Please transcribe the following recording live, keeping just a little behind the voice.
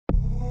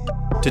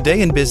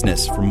Today in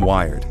Business from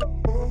Wired.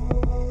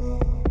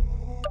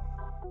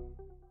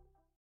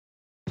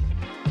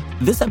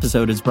 This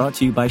episode is brought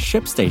to you by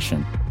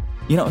ShipStation.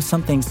 You know,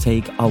 some things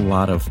take a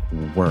lot of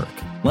work,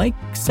 like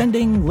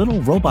sending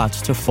little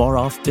robots to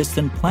far-off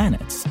distant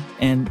planets.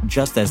 And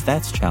just as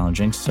that's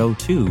challenging, so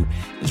too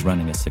is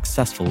running a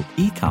successful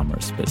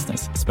e-commerce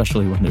business,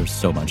 especially when there's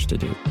so much to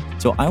do.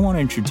 So I want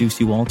to introduce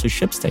you all to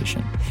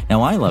ShipStation.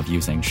 Now, I love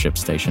using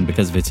ShipStation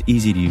because of its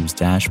easy-to-use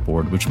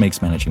dashboard, which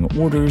makes managing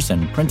orders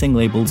and printing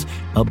labels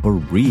a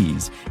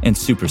breeze and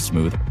super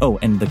smooth. Oh,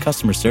 and the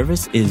customer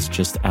service is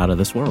just out of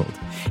this world.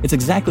 It's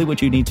exactly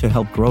what you need to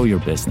help grow your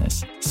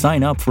business.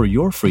 Sign up for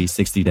your free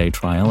 60-day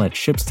trial at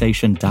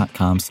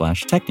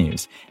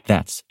shipstation.com/technews.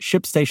 That's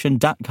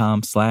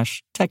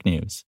shipstation.com/technews.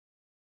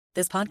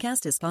 This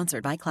podcast is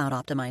sponsored by Cloud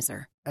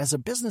Optimizer. As a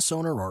business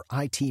owner or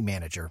IT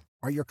manager,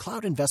 are your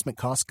cloud investment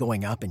costs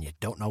going up and you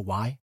don't know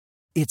why?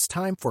 It's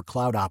time for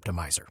Cloud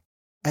Optimizer.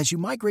 As you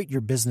migrate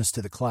your business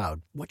to the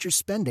cloud, what you're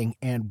spending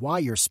and why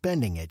you're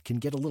spending it can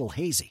get a little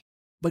hazy.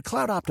 But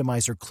Cloud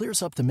Optimizer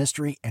clears up the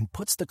mystery and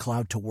puts the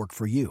cloud to work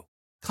for you.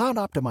 Cloud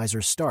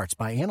Optimizer starts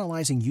by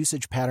analyzing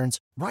usage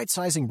patterns,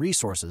 right-sizing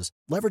resources,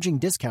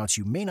 leveraging discounts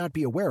you may not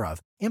be aware of,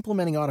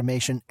 implementing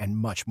automation, and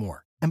much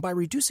more. And by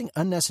reducing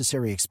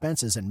unnecessary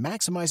expenses and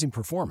maximizing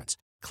performance,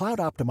 Cloud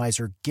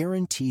Optimizer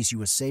guarantees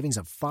you a savings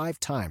of 5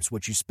 times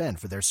what you spend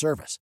for their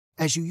service.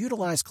 As you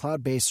utilize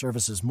cloud-based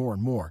services more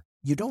and more,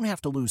 you don't have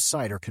to lose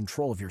sight or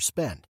control of your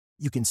spend.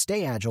 You can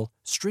stay agile,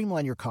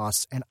 streamline your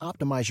costs, and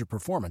optimize your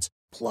performance,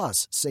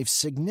 plus save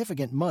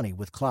significant money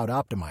with Cloud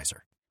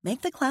Optimizer.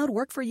 Make the cloud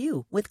work for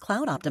you with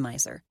Cloud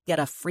Optimizer. Get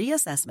a free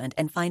assessment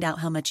and find out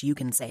how much you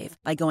can save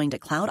by going to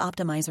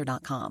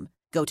cloudoptimizer.com.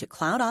 Go to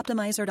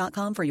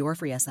cloudoptimizer.com for your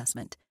free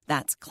assessment.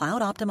 That's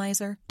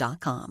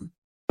cloudoptimizer.com.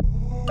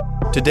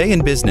 Today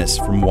in Business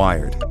from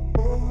Wired.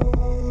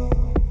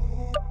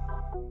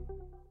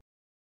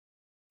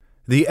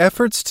 The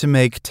efforts to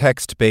make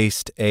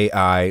text-based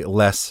AI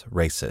less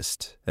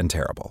racist and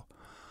terrible.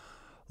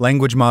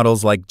 Language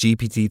models like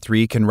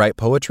GPT-3 can write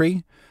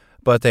poetry,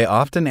 but they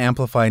often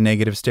amplify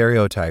negative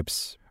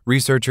stereotypes.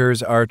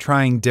 Researchers are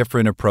trying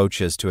different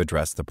approaches to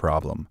address the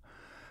problem.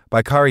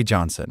 By Kari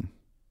Johnson.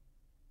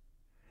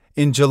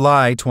 In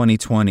July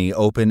 2020,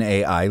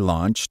 OpenAI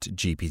launched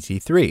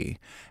GPT-3,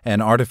 an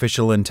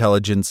artificial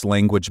intelligence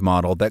language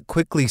model that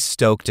quickly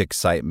stoked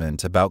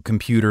excitement about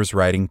computers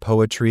writing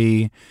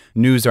poetry,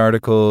 news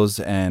articles,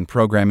 and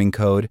programming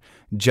code.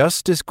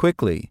 Just as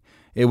quickly,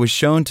 it was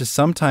shown to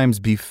sometimes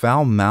be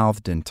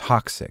foul-mouthed and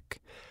toxic.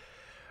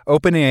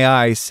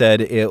 OpenAI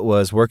said it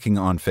was working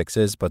on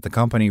fixes, but the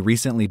company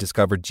recently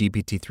discovered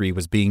GPT-3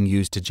 was being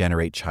used to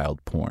generate child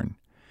porn.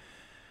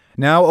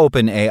 Now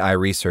OpenAI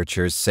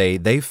researchers say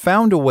they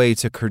found a way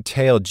to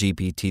curtail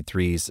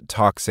GPT-3's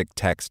toxic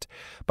text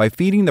by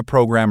feeding the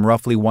program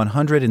roughly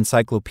 100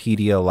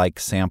 encyclopedia-like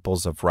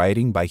samples of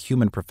writing by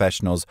human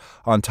professionals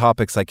on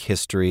topics like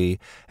history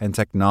and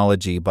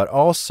technology, but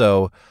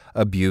also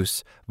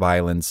abuse,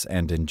 violence,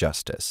 and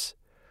injustice.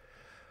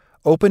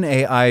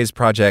 OpenAI's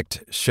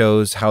project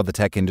shows how the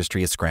tech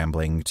industry is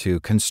scrambling to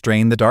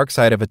constrain the dark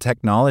side of a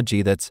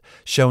technology that's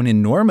shown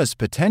enormous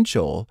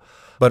potential,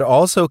 but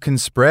also can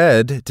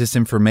spread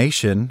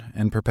disinformation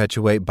and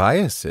perpetuate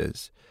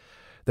biases.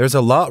 There's a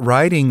lot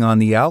riding on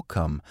the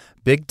outcome.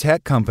 Big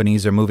tech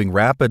companies are moving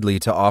rapidly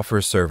to offer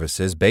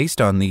services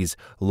based on these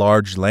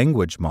large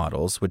language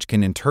models, which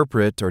can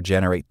interpret or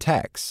generate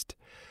text.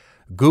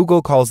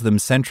 Google calls them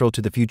central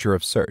to the future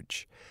of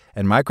search,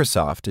 and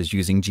Microsoft is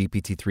using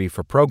GPT-3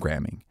 for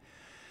programming.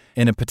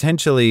 In a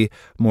potentially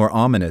more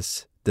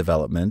ominous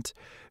development,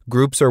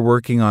 groups are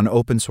working on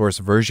open-source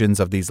versions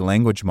of these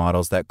language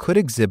models that could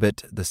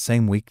exhibit the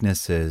same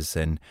weaknesses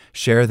and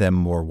share them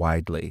more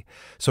widely.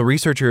 So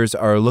researchers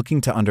are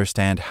looking to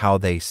understand how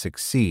they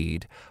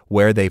succeed,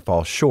 where they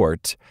fall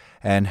short,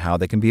 and how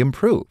they can be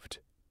improved.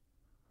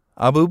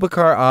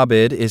 Abubakar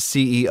Abid is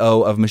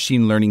CEO of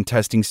machine learning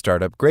testing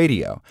startup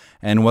Gradio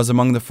and was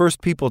among the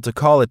first people to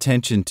call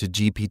attention to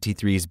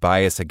GPT-3's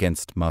bias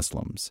against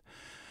Muslims.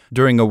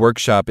 During a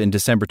workshop in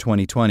December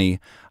 2020,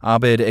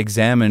 Abid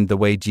examined the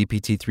way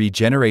GPT-3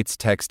 generates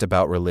text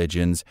about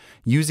religions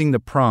using the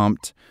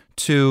prompt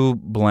to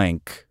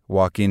blank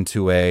walk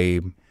into a...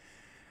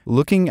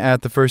 Looking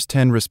at the first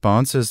 10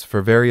 responses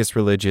for various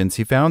religions,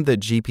 he found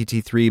that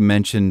GPT-3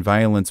 mentioned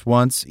violence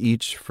once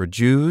each for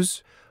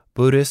Jews,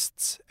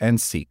 Buddhists,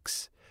 and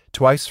Sikhs,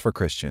 twice for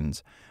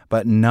Christians,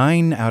 but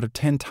 9 out of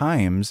 10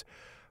 times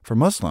for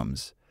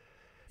Muslims.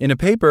 In a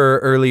paper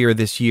earlier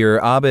this year,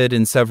 Abid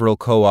and several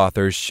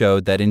co-authors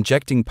showed that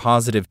injecting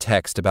positive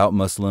text about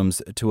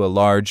Muslims to a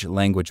large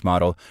language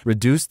model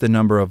reduced the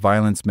number of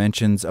violence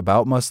mentions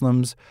about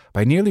Muslims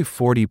by nearly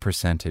 40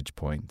 percentage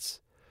points.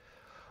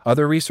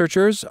 Other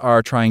researchers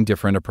are trying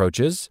different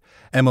approaches.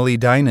 Emily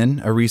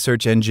Dinan, a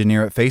research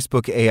engineer at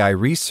Facebook AI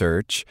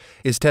Research,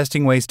 is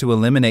testing ways to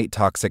eliminate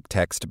toxic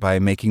text by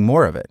making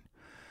more of it.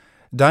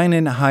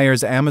 Dinan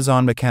hires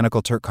Amazon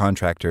Mechanical Turk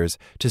contractors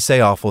to say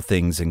awful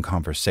things in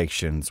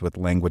conversations with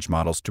language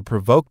models to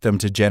provoke them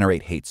to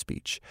generate hate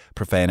speech,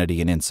 profanity,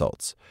 and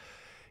insults.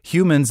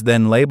 Humans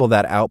then label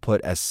that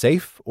output as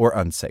safe or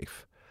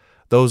unsafe.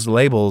 Those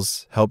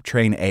labels help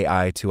train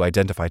AI to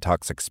identify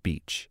toxic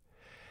speech.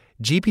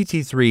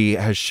 GPT-3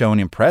 has shown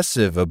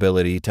impressive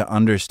ability to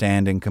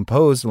understand and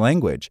compose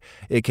language.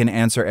 It can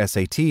answer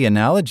SAT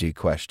analogy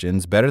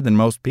questions better than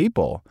most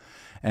people,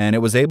 and it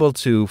was able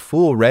to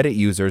fool Reddit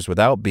users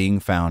without being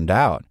found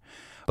out.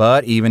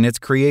 But even its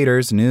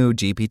creators knew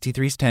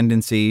GPT-3's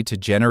tendency to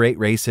generate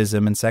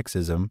racism and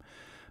sexism.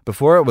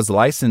 Before it was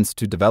licensed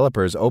to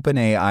developers,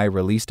 OpenAI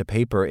released a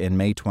paper in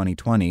May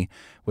 2020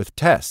 with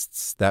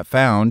tests that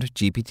found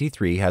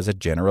GPT-3 has a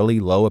generally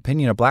low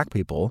opinion of black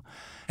people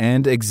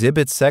and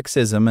exhibits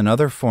sexism and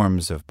other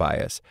forms of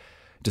bias.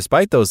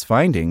 Despite those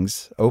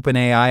findings,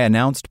 OpenAI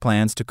announced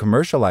plans to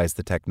commercialize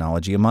the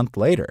technology a month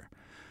later.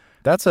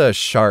 That's a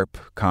sharp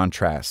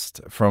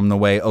contrast from the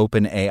way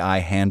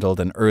OpenAI handled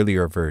an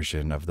earlier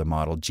version of the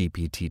model,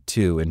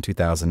 GPT-2, in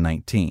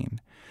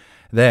 2019.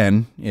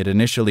 Then, it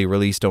initially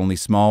released only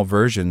small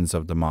versions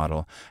of the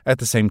model. At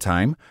the same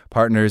time,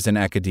 partners in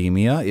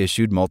academia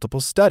issued multiple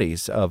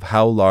studies of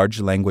how large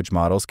language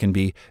models can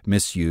be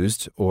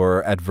misused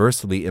or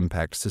adversely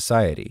impact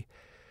society.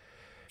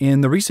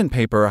 In the recent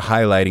paper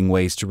highlighting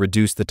ways to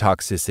reduce the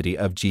toxicity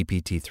of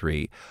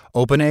GPT-3,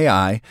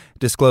 OpenAI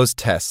disclosed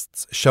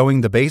tests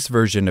showing the base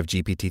version of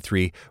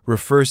GPT-3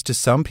 refers to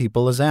some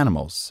people as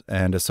animals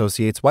and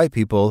associates white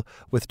people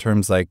with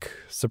terms like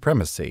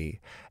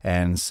supremacy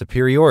and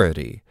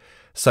superiority.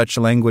 Such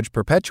language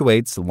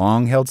perpetuates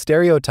long-held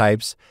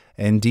stereotypes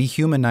and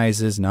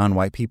dehumanizes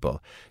non-white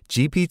people.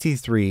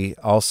 GPT-3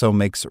 also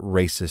makes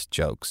racist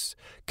jokes,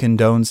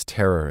 condones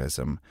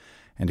terrorism,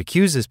 and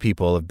accuses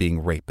people of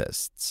being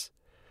rapists.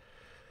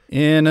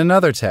 In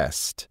another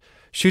test,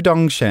 Xu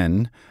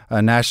Dongshen,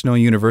 a National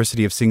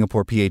University of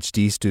Singapore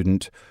PhD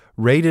student,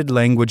 rated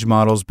language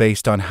models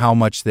based on how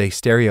much they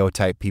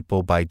stereotype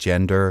people by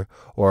gender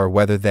or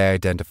whether they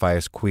identify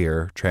as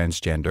queer,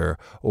 transgender,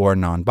 or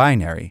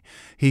non-binary.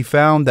 He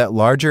found that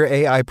larger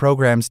AI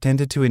programs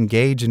tended to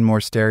engage in more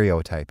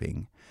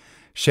stereotyping.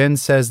 Shen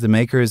says the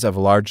makers of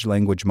large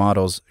language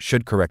models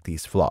should correct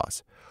these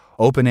flaws.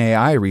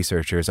 OpenAI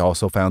researchers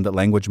also found that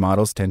language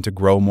models tend to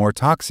grow more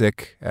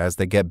toxic as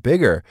they get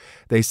bigger.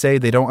 They say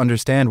they don't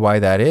understand why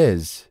that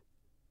is.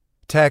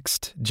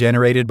 Text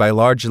generated by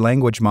large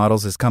language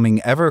models is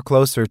coming ever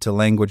closer to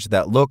language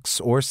that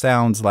looks or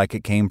sounds like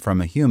it came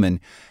from a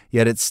human,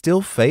 yet it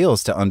still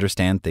fails to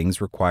understand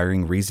things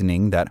requiring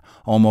reasoning that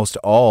almost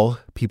all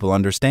people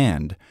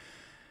understand.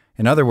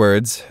 In other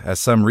words,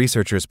 as some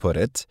researchers put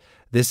it,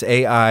 this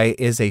AI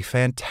is a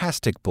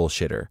fantastic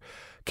bullshitter,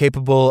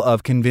 capable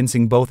of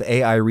convincing both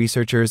AI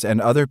researchers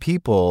and other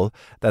people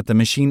that the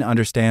machine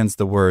understands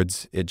the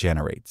words it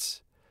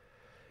generates.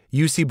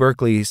 UC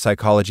Berkeley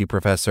psychology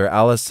professor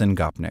Alison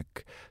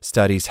Gopnik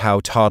studies how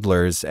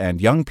toddlers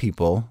and young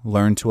people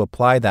learn to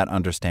apply that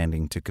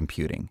understanding to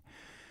computing.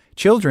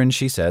 Children,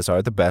 she says,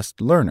 are the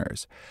best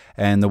learners,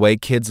 and the way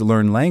kids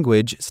learn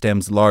language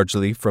stems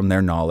largely from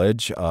their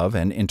knowledge of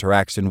and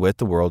interaction with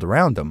the world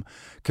around them.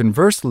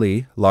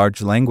 Conversely,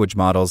 large language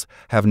models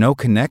have no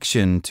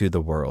connection to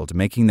the world,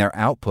 making their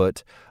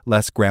output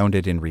less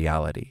grounded in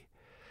reality.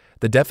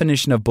 The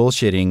definition of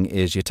bullshitting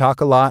is you talk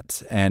a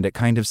lot and it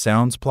kind of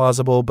sounds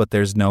plausible, but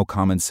there's no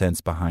common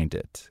sense behind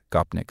it,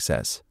 Gopnik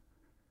says.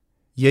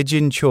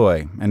 Yejin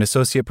Choi, an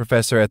associate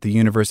professor at the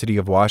University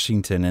of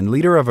Washington and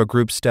leader of a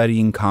group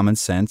studying common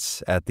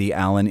sense at the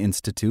Allen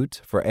Institute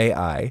for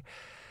AI,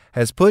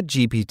 has put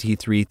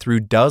GPT-3 through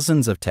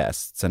dozens of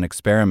tests and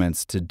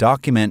experiments to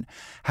document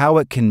how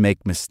it can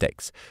make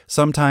mistakes.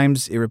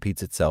 Sometimes it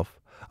repeats itself.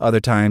 Other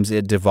times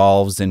it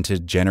devolves into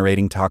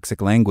generating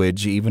toxic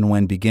language, even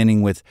when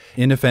beginning with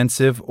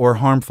inoffensive or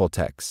harmful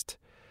text.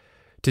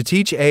 To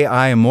teach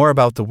AI more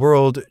about the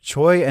world,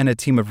 Choi and a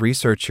team of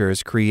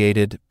researchers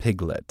created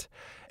Piglet,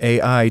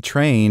 AI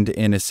trained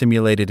in a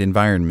simulated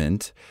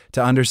environment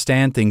to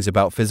understand things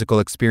about physical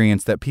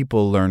experience that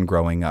people learn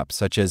growing up,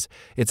 such as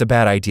it's a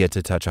bad idea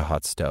to touch a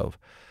hot stove.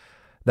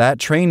 That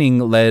training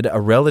led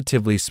a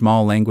relatively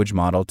small language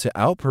model to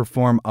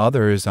outperform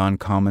others on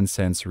common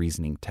sense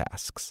reasoning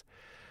tasks.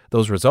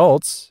 Those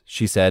results,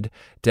 she said,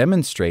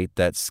 demonstrate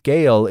that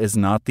scale is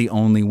not the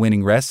only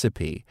winning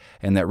recipe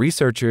and that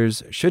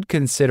researchers should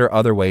consider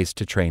other ways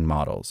to train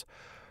models.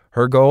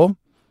 Her goal?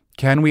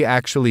 Can we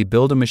actually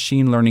build a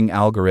machine learning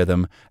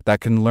algorithm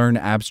that can learn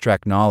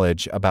abstract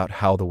knowledge about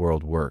how the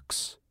world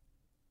works?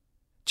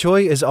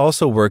 Choi is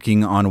also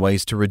working on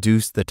ways to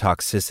reduce the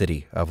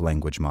toxicity of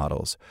language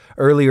models.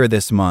 Earlier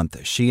this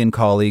month, she and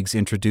colleagues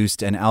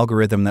introduced an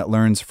algorithm that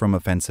learns from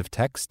offensive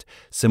text,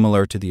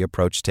 similar to the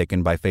approach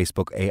taken by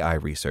Facebook AI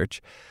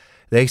research.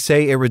 They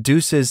say it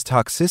reduces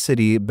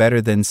toxicity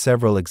better than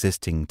several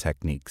existing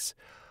techniques.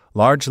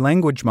 Large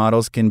language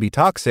models can be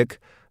toxic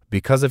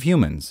because of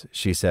humans,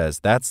 she says.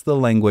 That's the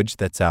language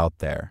that's out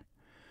there.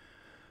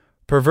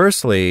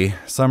 Perversely,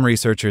 some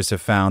researchers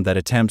have found that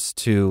attempts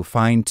to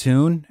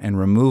fine-tune and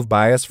remove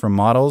bias from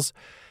models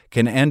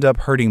can end up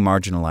hurting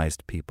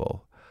marginalized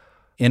people.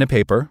 In a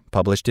paper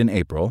published in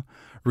April,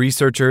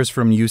 Researchers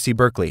from UC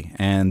Berkeley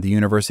and the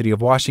University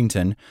of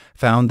Washington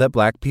found that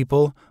Black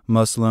people,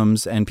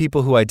 Muslims, and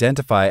people who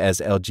identify as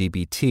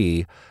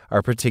LGBT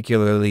are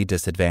particularly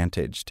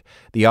disadvantaged.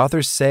 The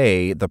authors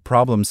say the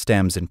problem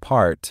stems in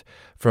part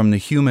from the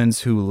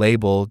humans who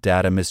label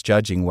data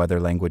misjudging whether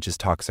language is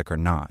toxic or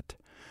not.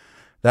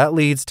 That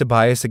leads to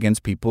bias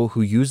against people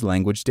who use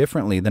language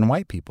differently than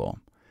white people.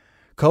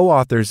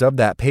 Co-authors of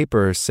that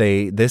paper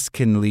say this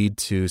can lead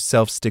to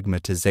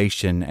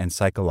self-stigmatization and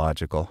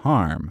psychological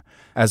harm,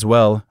 as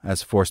well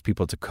as force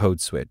people to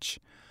code switch.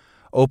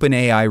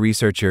 OpenAI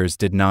researchers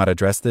did not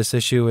address this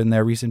issue in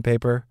their recent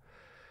paper.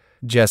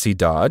 Jesse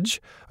Dodge,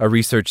 a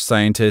research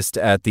scientist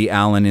at the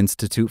Allen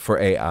Institute for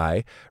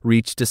AI,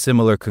 reached a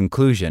similar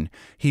conclusion.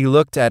 He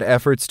looked at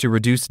efforts to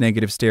reduce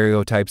negative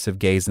stereotypes of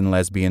gays and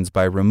lesbians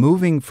by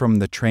removing from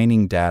the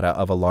training data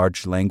of a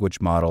large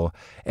language model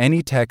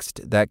any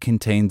text that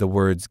contained the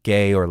words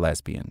gay or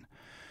lesbian.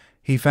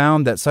 He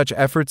found that such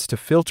efforts to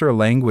filter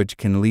language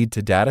can lead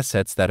to data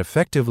sets that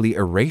effectively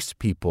erase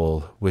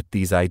people with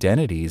these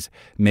identities,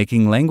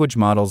 making language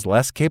models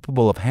less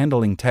capable of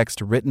handling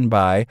text written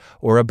by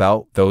or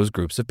about those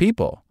groups of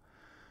people.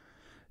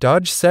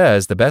 Dodge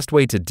says the best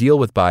way to deal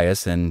with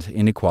bias and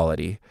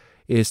inequality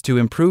is to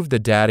improve the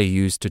data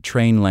used to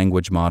train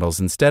language models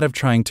instead of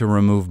trying to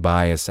remove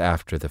bias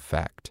after the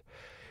fact.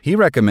 He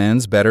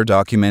recommends better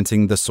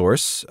documenting the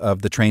source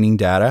of the training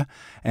data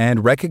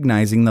and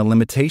recognizing the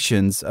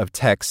limitations of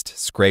text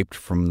scraped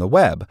from the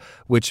web,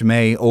 which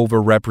may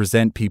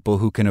overrepresent people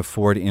who can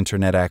afford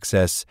internet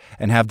access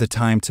and have the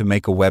time to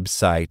make a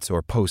website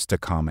or post a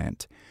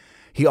comment.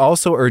 He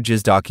also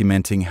urges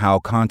documenting how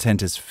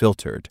content is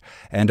filtered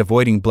and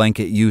avoiding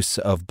blanket use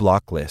of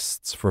block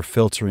lists for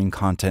filtering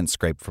content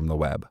scraped from the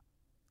web.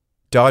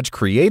 Dodge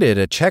created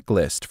a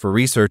checklist for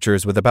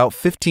researchers with about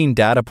 15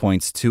 data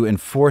points to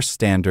enforce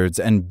standards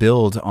and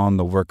build on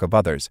the work of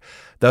others.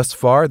 Thus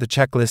far, the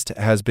checklist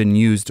has been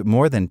used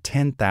more than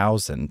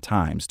 10,000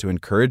 times to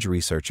encourage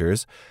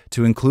researchers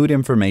to include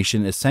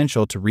information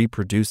essential to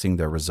reproducing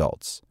their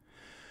results.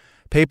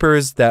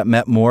 Papers that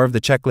met more of the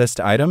checklist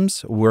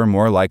items were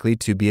more likely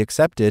to be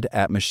accepted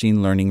at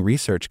machine learning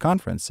research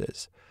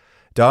conferences.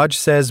 Dodge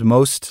says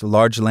most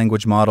large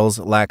language models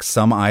lack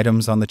some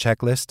items on the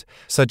checklist,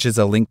 such as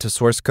a link to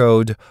source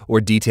code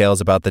or details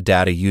about the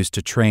data used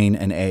to train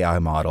an AI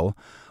model.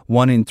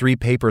 1 in 3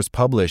 papers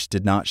published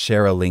did not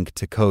share a link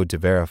to code to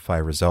verify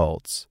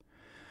results.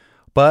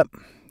 But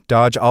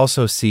Dodge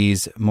also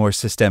sees more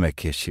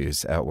systemic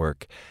issues at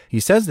work. He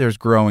says there's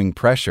growing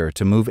pressure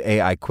to move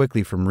AI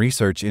quickly from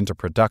research into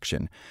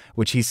production,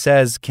 which he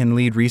says can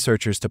lead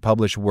researchers to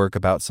publish work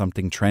about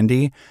something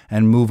trendy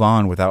and move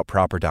on without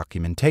proper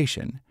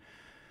documentation.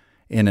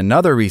 In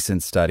another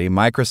recent study,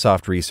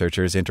 Microsoft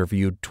researchers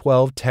interviewed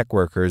 12 tech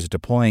workers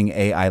deploying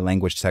AI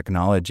language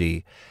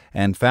technology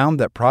and found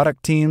that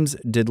product teams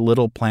did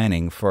little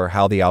planning for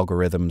how the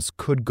algorithms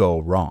could go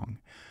wrong.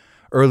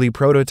 Early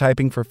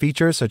prototyping for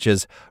features such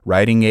as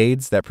writing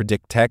aids that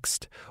predict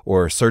text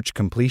or search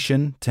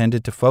completion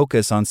tended to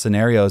focus on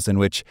scenarios in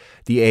which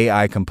the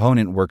AI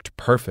component worked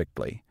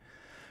perfectly.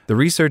 The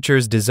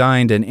researchers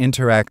designed an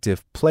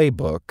interactive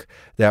playbook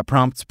that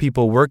prompts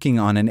people working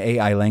on an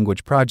AI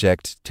language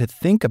project to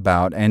think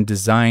about and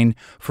design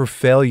for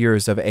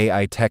failures of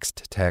AI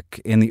text tech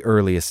in the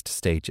earliest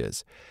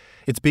stages.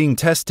 It's being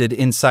tested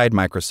inside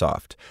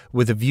Microsoft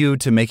with a view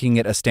to making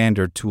it a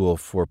standard tool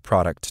for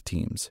product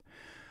teams.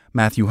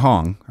 Matthew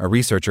Hong, a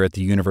researcher at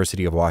the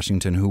University of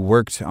Washington who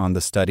worked on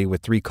the study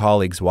with 3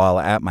 colleagues while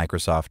at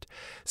Microsoft,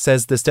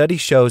 says the study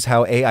shows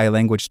how AI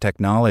language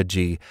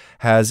technology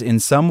has in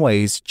some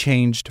ways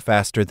changed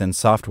faster than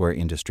software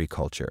industry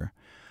culture.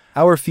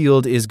 Our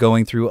field is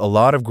going through a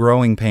lot of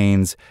growing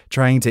pains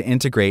trying to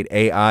integrate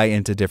AI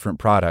into different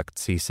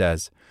products, he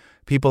says.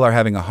 People are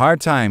having a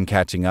hard time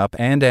catching up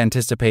and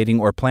anticipating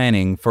or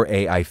planning for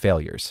AI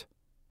failures.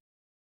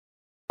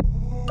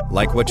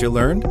 Like what you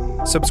learned?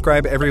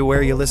 Subscribe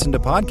everywhere you listen to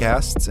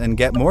podcasts and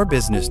get more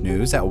business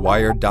news at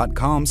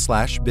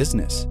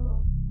wired.com/business.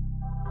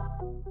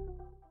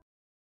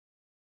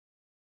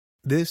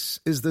 This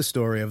is the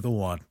story of the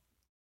one.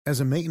 As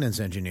a maintenance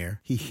engineer,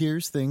 he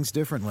hears things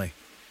differently.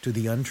 To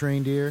the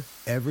untrained ear,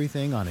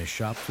 everything on his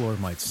shop floor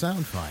might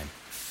sound fine,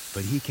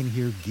 but he can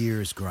hear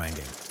gears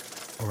grinding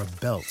or a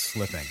belt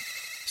slipping.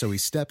 So he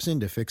steps in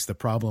to fix the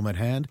problem at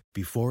hand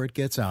before it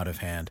gets out of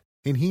hand.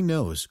 And he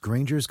knows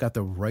Grainger's got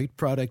the right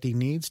product he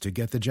needs to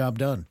get the job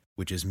done,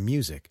 which is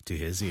music to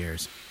his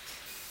ears.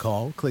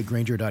 Call, click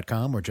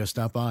Grainger.com, or just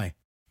stop by.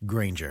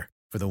 Grainger,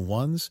 for the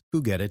ones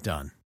who get it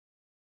done.